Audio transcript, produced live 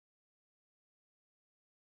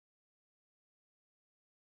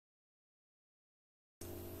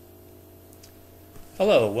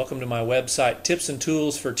Hello, welcome to my website, Tips and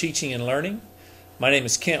Tools for Teaching and Learning. My name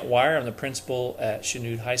is Kent Wire. I'm the principal at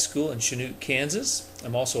Chanute High School in Chanute, Kansas.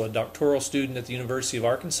 I'm also a doctoral student at the University of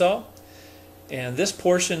Arkansas. And this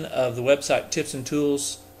portion of the website, Tips and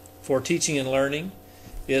Tools for Teaching and Learning,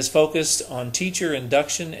 is focused on teacher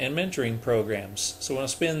induction and mentoring programs. So I want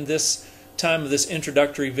to spend this time of this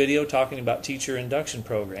introductory video talking about teacher induction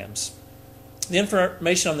programs. The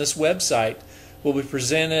information on this website will be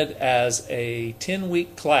presented as a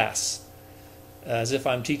 10-week class, as if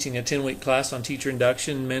I'm teaching a 10-week class on teacher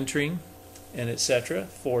induction, mentoring, and etc.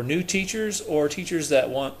 for new teachers or teachers that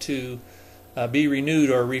want to be renewed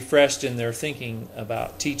or refreshed in their thinking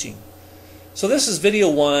about teaching. So this is video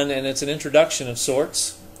 1, and it's an introduction of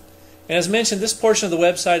sorts. And as mentioned, this portion of the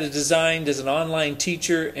website is designed as an online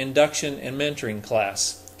teacher induction and mentoring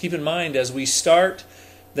class. Keep in mind as we start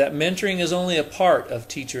that mentoring is only a part of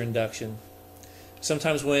teacher induction.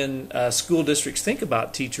 Sometimes when school districts think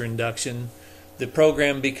about teacher induction, the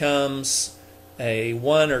program becomes a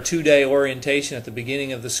 1 or 2 day orientation at the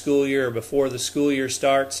beginning of the school year or before the school year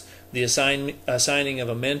starts, the assigning of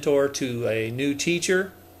a mentor to a new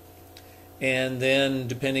teacher, and then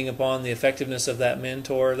depending upon the effectiveness of that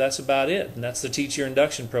mentor, that's about it. And that's the teacher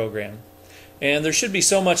induction program. And there should be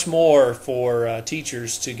so much more for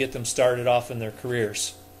teachers to get them started off in their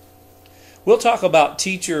careers. We'll talk about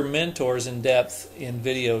teacher mentors in depth in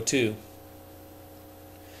video 2.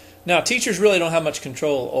 Now, teachers really don't have much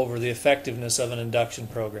control over the effectiveness of an induction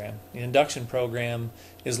program. The induction program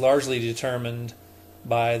is largely determined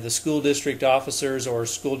by the school district officers or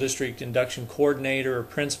school district induction coordinator or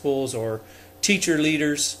principals or teacher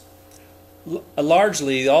leaders.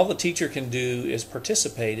 Largely, all the teacher can do is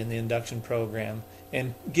participate in the induction program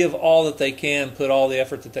and give all that they can, put all the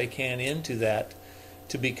effort that they can into that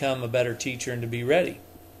to become a better teacher and to be ready.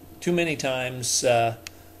 Too many times the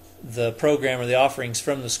program or the offerings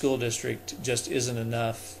from the school district just isn't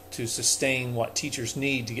enough to sustain what teachers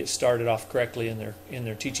need to get started off correctly in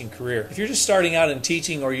their teaching career. If you're just starting out in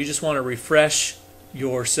teaching or you just want to refresh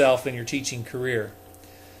yourself in your teaching career,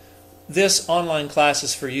 this online class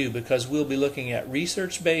is for you because we'll be looking at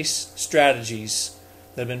research-based strategies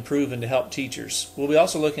that have been proven to help teachers. We'll be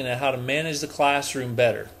also looking at how to manage the classroom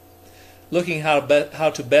better, looking how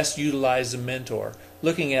to best utilize a mentor,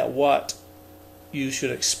 looking at what you should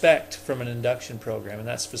expect from an induction program, and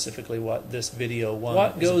that's specifically what this video 1 is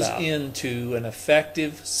about. What goes into an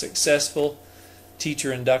effective, successful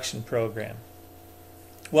teacher induction program?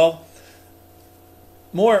 Well,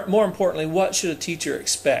 more importantly, what should a teacher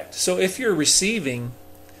expect? So if you're receiving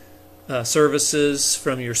services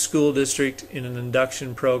from your school district in an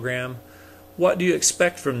induction program, what do you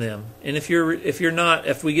expect from them? And if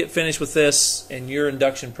we get finished with this and your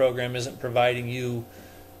induction program isn't providing you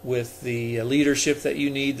with the leadership that you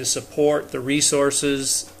need, the support, the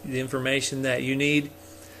resources, the information that you need,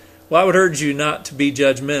 well, I would urge you not to be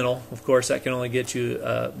judgmental. Of course, that can only get you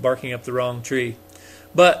barking up the wrong tree.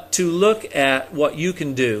 But to look at what you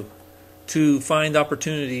can do to find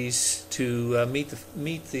opportunities to meet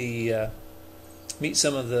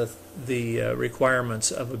some of the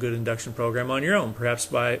requirements of a good induction program on your own, perhaps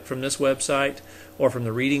from this website or from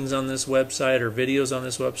the readings on this website or videos on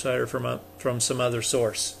this website or from some other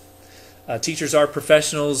source. Teachers are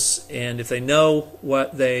professionals, and if they know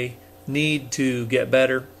what they need to get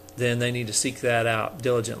better, then they need to seek that out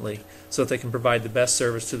diligently so that they can provide the best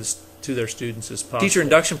service to their students as possible. Teacher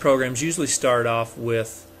induction programs usually start off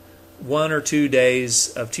with 1 or 2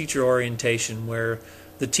 days of teacher orientation where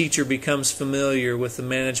the teacher becomes familiar with the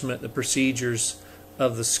management, the procedures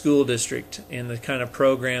of the school district and the kind of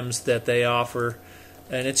programs that they offer.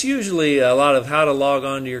 And it's usually a lot of how to log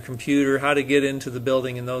on to your computer, how to get into the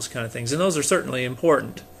building, and those kind of things. And those are certainly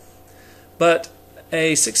important. But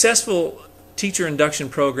a successful teacher induction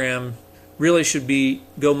program really should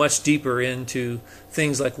go much deeper into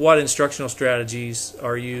things like what instructional strategies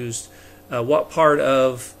are used, what part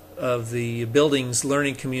of the building's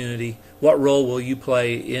learning community, what role will you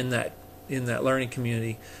play in that learning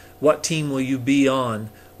community, what team will you be on,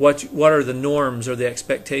 what are the norms or the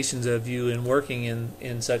expectations of you in working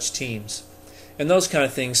in such teams, and those kind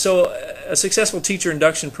of things. So a successful teacher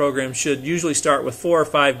induction program should usually start with 4 or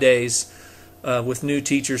 5 days with new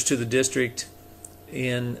teachers to the district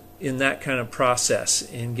in that kind of process,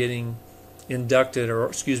 in getting inducted,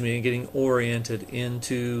 in getting oriented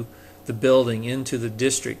into the building, into the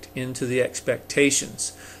district, into the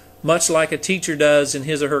expectations. Much like a teacher does in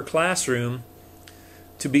his or her classroom,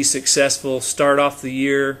 to be successful, start off the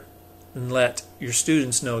year and let your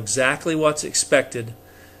students know exactly what's expected.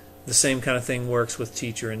 The same kind of thing works with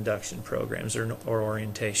teacher induction programs or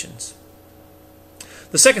orientations.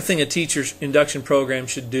 The second thing a teacher's induction program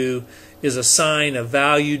should do is assign a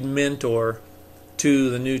valued mentor to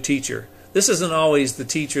the new teacher. This isn't always the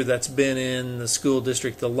teacher that's been in the school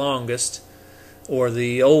district the longest or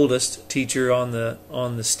the oldest teacher on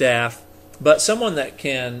the staff, but someone that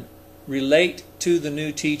can relate to the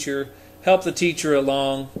new teacher, help the teacher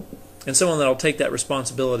along, and someone that will take that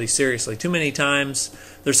responsibility seriously. Too many times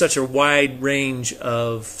there's such a wide range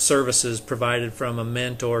of services provided from a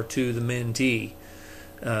mentor to the mentee.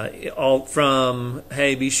 All from,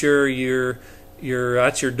 hey, be sure you're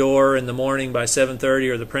at your door in the morning by 7:30,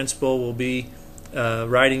 or the principal will be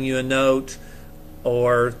writing you a note,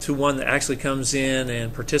 or to one that actually comes in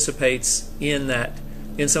and participates in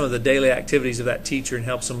some of the daily activities of that teacher and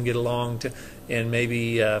helps them get along and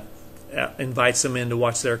maybe invites them in to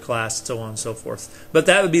watch their class, and so on and so forth. But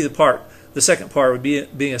that would be the second part would be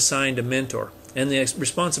being assigned a mentor, and the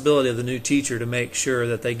responsibility of the new teacher to make sure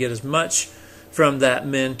that they get as much from that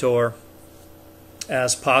mentor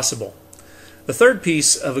as possible. The third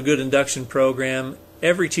piece of a good induction program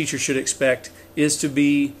every teacher should expect is to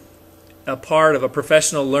be a part of a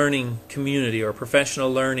professional learning community or a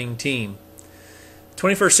professional learning team.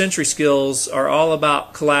 21st century skills are all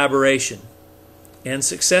about collaboration, and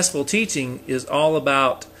successful teaching is all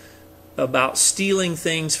about stealing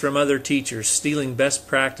things from other teachers, stealing best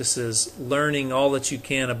practices, learning all that you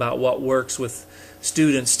can about what works with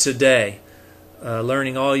students today,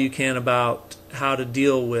 learning all you can about how to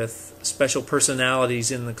deal with special personalities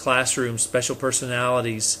in the classroom, special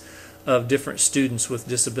personalities of different students with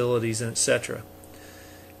disabilities, and etc.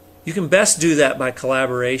 You can best do that by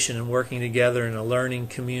collaboration and working together in a learning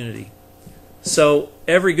community. So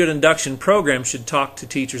every good induction program should talk to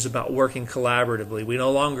teachers about working collaboratively. We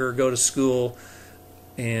no longer go to school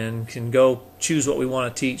and can go choose what we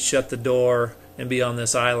want to teach, shut the door, and be on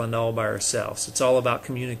this island all by ourselves. It's all about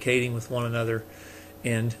communicating with one another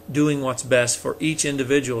and doing what's best for each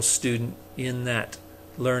individual student in that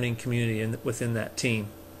learning community and within that team.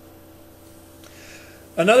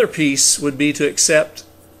 Another piece would be to expect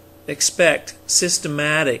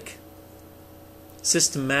systematic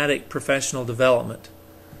professional development.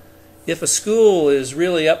 If a school is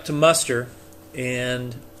really up to muster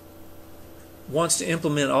and wants to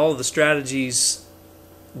implement all of the strategies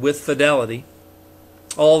with fidelity,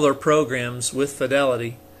 all their programs with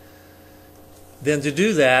fidelity, then to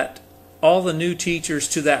do that, all the new teachers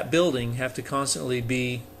to that building have to constantly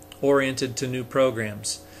be oriented to new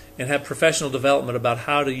programs and have professional development about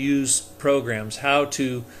how to use programs, how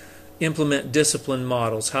to implement discipline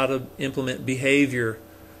models, how to implement behavior,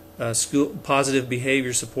 positive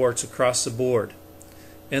behavior supports across the board.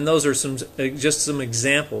 And those are just some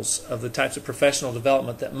examples of the types of professional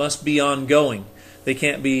development that must be ongoing. They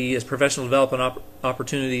can't be as professional development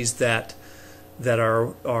opportunities that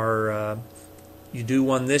are you do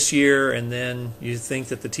one this year and then you think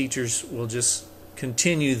that the teachers will just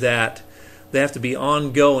continue that. They have to be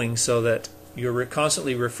ongoing so that you're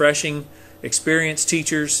constantly refreshing experienced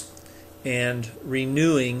teachers and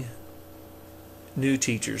renewing new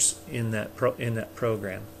teachers in that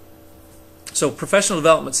program. So professional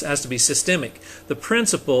development has to be systemic. The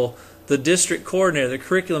principal, the district coordinator, the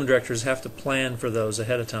curriculum directors have to plan for those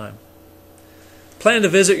ahead of time. Plan to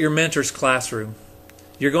visit your mentor's classroom.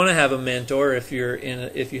 You're going to have a mentor if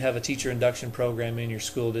you have a teacher induction program in your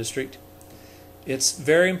school district. It's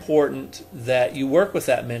very important that you work with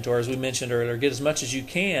that mentor, as we mentioned earlier. Get as much as you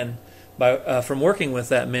can from working with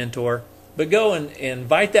that mentor, but go and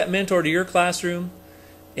invite that mentor to your classroom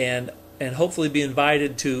and hopefully be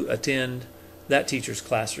invited to attend that teacher's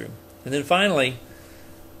classroom. And then finally,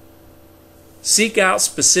 seek out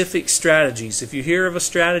specific strategies. If you hear of a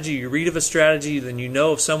strategy, you read of a strategy, then you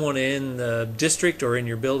know of someone in the district or in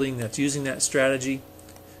your building that's using that strategy.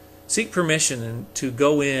 Seek permission to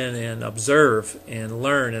go in and observe and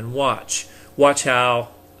learn and watch. Watch how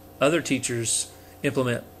other teachers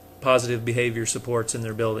implement positive behavior supports in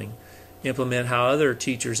their building. Implement how other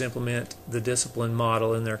teachers implement the discipline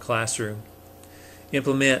model in their classroom.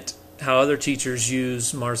 Implement how other teachers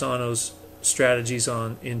use Marzano's strategies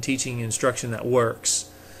in teaching instruction that works,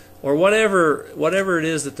 or whatever it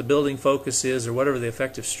is that the building focus is, or whatever the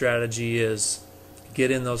effective strategy is. Get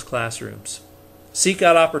in those classrooms. Seek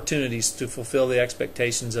out opportunities to fulfill the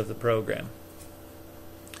expectations of the program.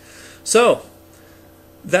 So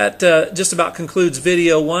that just about concludes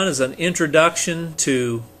video 1 as an introduction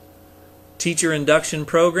to teacher induction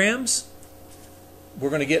programs. We're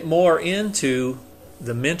going to get more into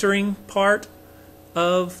the mentoring part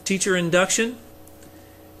of teacher induction,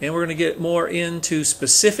 and we're going to get more into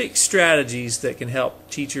specific strategies that can help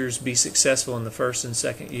teachers be successful in the first and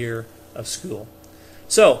second year of school.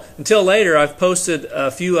 So until later, I've posted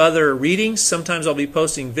a few other readings. Sometimes I'll be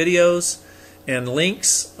posting videos and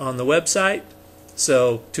links on the website.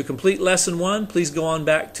 So to complete lesson 1, please go on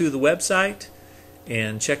back to the website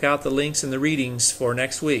and check out the links and the readings for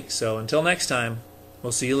next week. So until next time,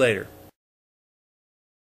 we'll see you later.